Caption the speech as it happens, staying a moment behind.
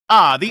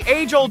The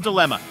age-old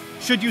dilemma.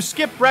 Should you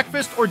skip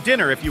breakfast or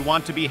dinner if you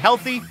want to be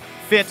healthy,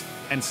 fit,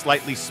 and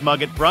slightly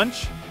smug at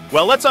brunch?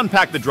 Well, let's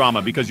unpack the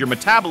drama, because your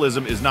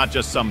metabolism is not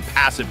just some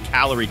passive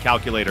calorie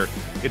calculator.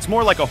 It's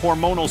more like a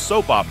hormonal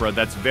soap opera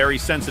that's very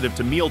sensitive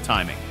to meal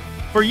timing.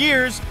 For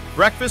years,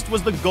 breakfast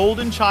was the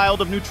golden child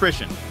of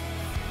nutrition.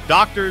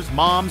 Doctors,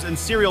 moms, and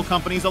cereal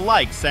companies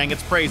alike sang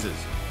its praises.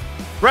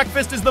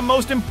 "Breakfast is the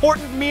most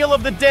important meal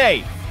of the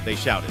day," they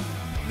shouted.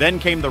 Then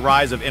came the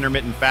rise of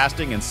intermittent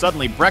fasting, and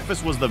suddenly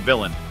breakfast was the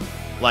villain.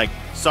 Like,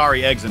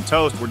 sorry eggs and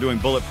toast, we're doing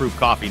bulletproof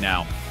coffee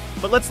now.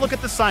 But let's look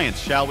at the science,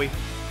 shall we?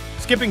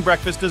 Skipping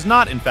breakfast does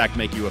not, in fact,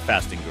 make you a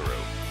fasting guru.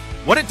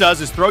 What it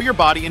does is throw your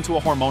body into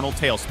a hormonal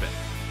tailspin.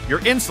 Your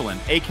insulin,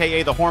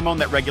 aka the hormone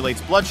that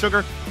regulates blood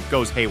sugar,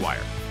 goes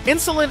haywire.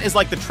 Insulin is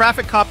like the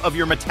traffic cop of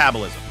your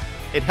metabolism.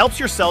 It helps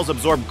your cells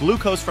absorb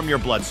glucose from your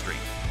bloodstream.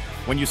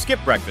 When you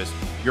skip breakfast,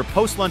 your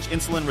post-lunch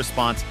insulin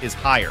response is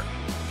higher.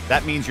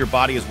 That means your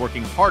body is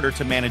working harder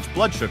to manage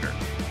blood sugar,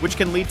 which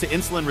can lead to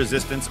insulin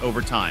resistance over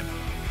time.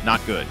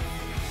 Not good.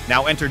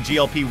 Now enter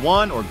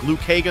GLP-1 or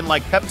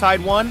glucagon-like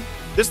peptide 1.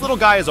 This little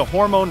guy is a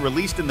hormone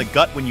released in the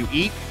gut when you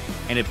eat,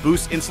 and it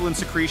boosts insulin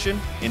secretion,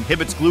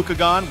 inhibits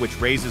glucagon, which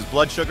raises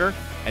blood sugar,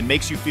 and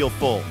makes you feel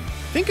full.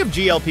 Think of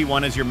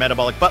GLP-1 as your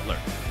metabolic butler,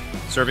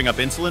 serving up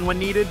insulin when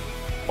needed,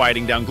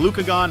 quieting down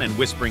glucagon, and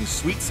whispering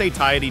sweet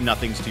satiety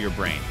nothings to your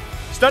brain.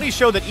 Studies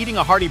show that eating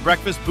a hearty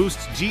breakfast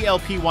boosts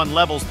GLP-1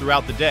 levels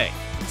throughout the day.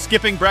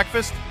 Skipping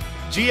breakfast?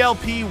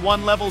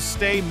 GLP-1 levels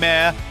stay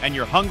meh, and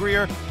you're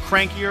hungrier,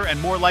 crankier, and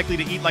more likely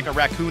to eat like a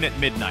raccoon at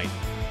midnight.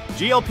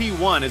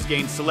 GLP-1 has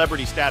gained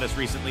celebrity status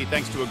recently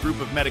thanks to a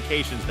group of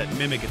medications that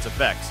mimic its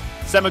effects,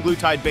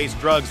 semaglutide-based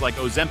drugs like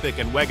Ozempic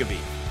and Wegovy.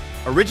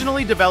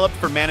 Originally developed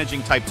for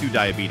managing type 2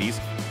 diabetes,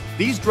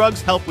 these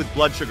drugs help with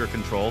blood sugar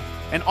control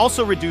and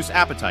also reduce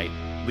appetite,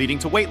 leading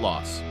to weight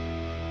loss.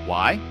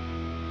 Why?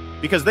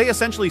 Because they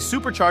essentially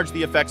supercharge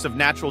the effects of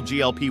natural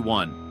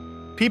GLP-1.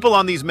 People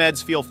on these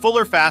meds feel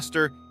fuller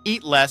faster,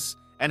 eat less,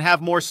 and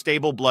have more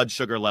stable blood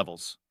sugar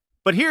levels.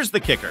 But here's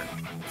the kicker.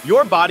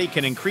 Your body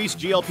can increase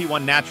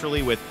GLP-1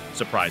 naturally with,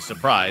 surprise,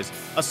 surprise,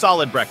 a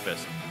solid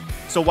breakfast.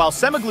 So while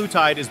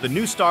semaglutide is the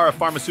new star of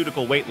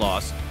pharmaceutical weight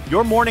loss,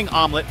 your morning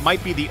omelet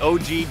might be the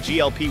OG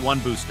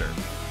GLP-1 booster.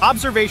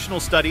 Observational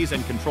studies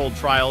and controlled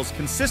trials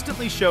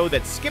consistently show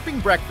that skipping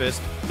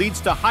breakfast leads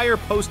to higher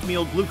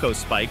post-meal glucose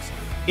spikes,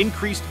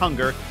 increased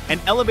hunger, and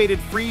elevated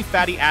free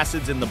fatty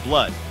acids in the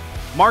blood,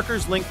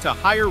 markers linked to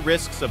higher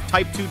risks of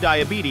type 2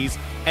 diabetes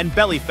and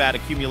belly fat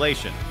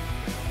accumulation.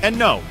 And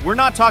no, we're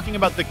not talking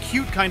about the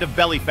cute kind of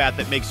belly fat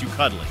that makes you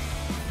cuddly.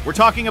 We're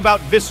talking about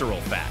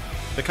visceral fat,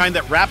 the kind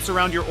that wraps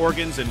around your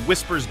organs and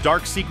whispers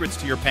dark secrets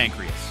to your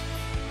pancreas.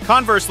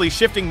 Conversely,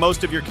 shifting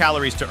most of your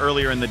calories to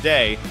earlier in the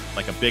day,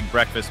 like a big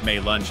breakfast, May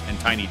lunch, and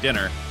tiny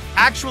dinner,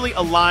 actually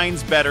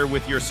aligns better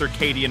with your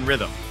circadian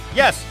rhythm.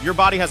 Yes, your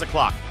body has a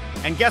clock.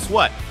 And guess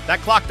what?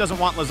 That clock doesn't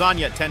want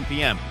lasagna at 10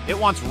 p.m. It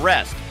wants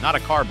rest, not a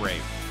carb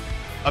rave.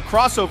 A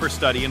crossover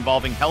study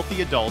involving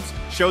healthy adults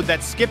showed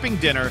that skipping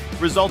dinner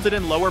resulted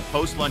in lower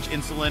post-lunch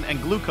insulin and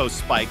glucose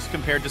spikes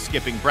compared to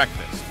skipping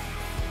breakfast.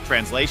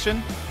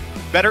 Translation?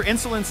 Better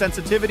insulin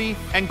sensitivity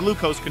and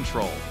glucose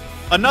control.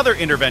 Another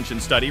intervention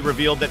study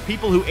revealed that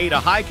people who ate a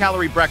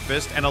high-calorie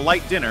breakfast and a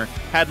light dinner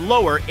had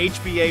lower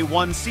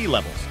HbA1c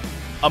levels,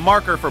 a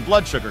marker for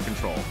blood sugar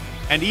control,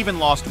 and even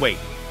lost weight.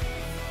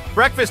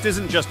 Breakfast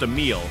isn't just a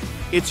meal,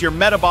 it's your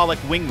metabolic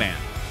wingman.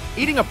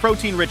 Eating a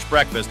protein-rich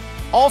breakfast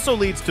also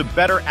leads to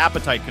better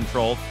appetite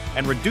control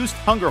and reduced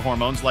hunger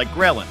hormones like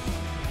ghrelin.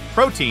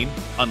 Protein,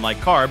 unlike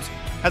carbs,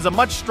 has a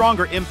much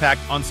stronger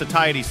impact on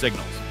satiety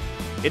signals.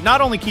 It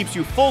not only keeps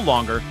you full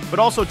longer, but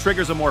also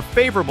triggers a more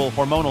favorable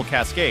hormonal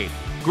cascade.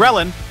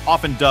 Ghrelin,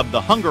 often dubbed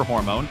the hunger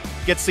hormone,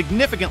 gets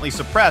significantly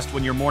suppressed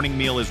when your morning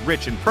meal is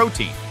rich in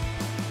protein.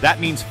 That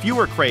means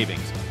fewer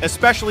cravings,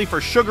 especially for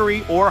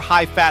sugary or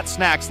high-fat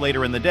snacks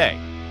later in the day.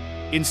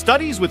 In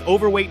studies with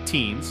overweight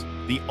teens,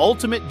 the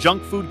ultimate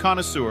junk food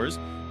connoisseurs,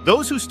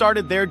 those who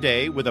started their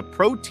day with a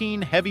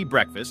protein-heavy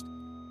breakfast,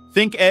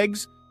 think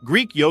eggs,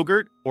 Greek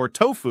yogurt, or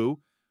tofu,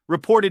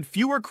 reported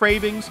fewer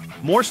cravings,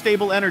 more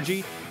stable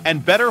energy,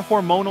 and better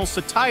hormonal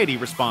satiety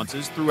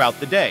responses throughout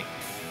the day.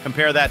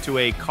 Compare that to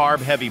a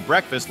carb-heavy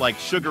breakfast like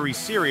sugary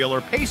cereal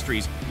or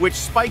pastries, which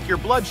spike your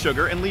blood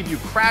sugar and leave you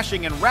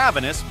crashing and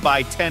ravenous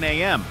by 10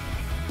 a.m.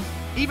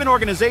 Even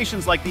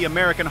organizations like the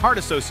American Heart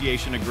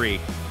Association agree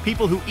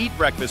people who eat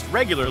breakfast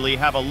regularly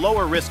have a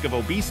lower risk of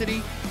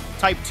obesity,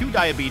 type 2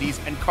 diabetes,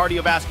 and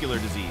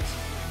cardiovascular disease.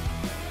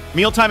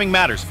 Meal timing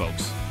matters,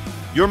 folks.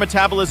 Your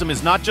metabolism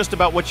is not just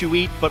about what you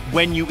eat, but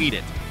when you eat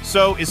it.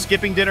 So, is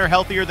skipping dinner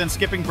healthier than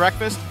skipping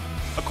breakfast?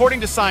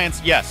 According to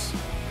science, yes.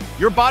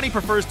 Your body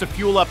prefers to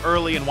fuel up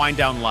early and wind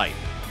down light.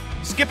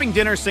 Skipping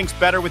dinner syncs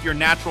better with your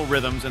natural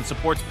rhythms and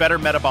supports better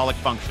metabolic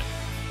function.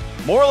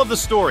 Moral of the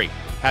story: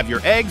 have your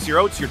eggs, your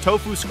oats, your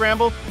tofu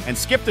scramble, and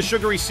skip the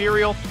sugary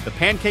cereal, the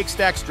pancake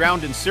stacks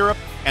drowned in syrup,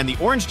 and the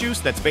orange juice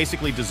that's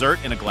basically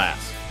dessert in a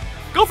glass.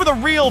 Go for the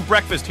real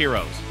breakfast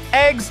heroes.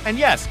 Eggs, and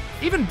yes,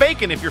 even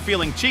bacon if you're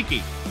feeling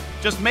cheeky.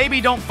 Just maybe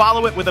don't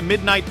follow it with a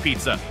midnight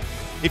pizza.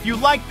 If you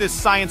like this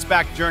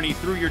science-backed journey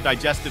through your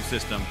digestive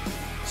system,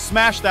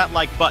 smash that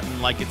like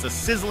button like it's a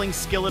sizzling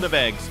skillet of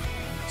eggs.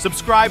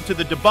 Subscribe to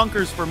the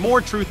Debunkers for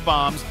more truth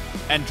bombs,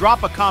 and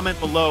drop a comment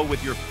below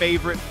with your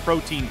favorite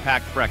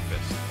protein-packed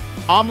breakfast.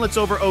 Omelets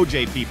over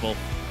OJ, people.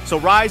 So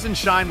rise and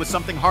shine with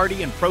something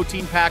hearty and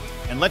protein-packed,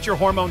 and let your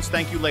hormones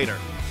thank you later.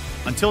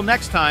 Until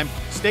next time,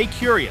 stay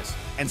curious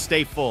and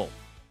stay full.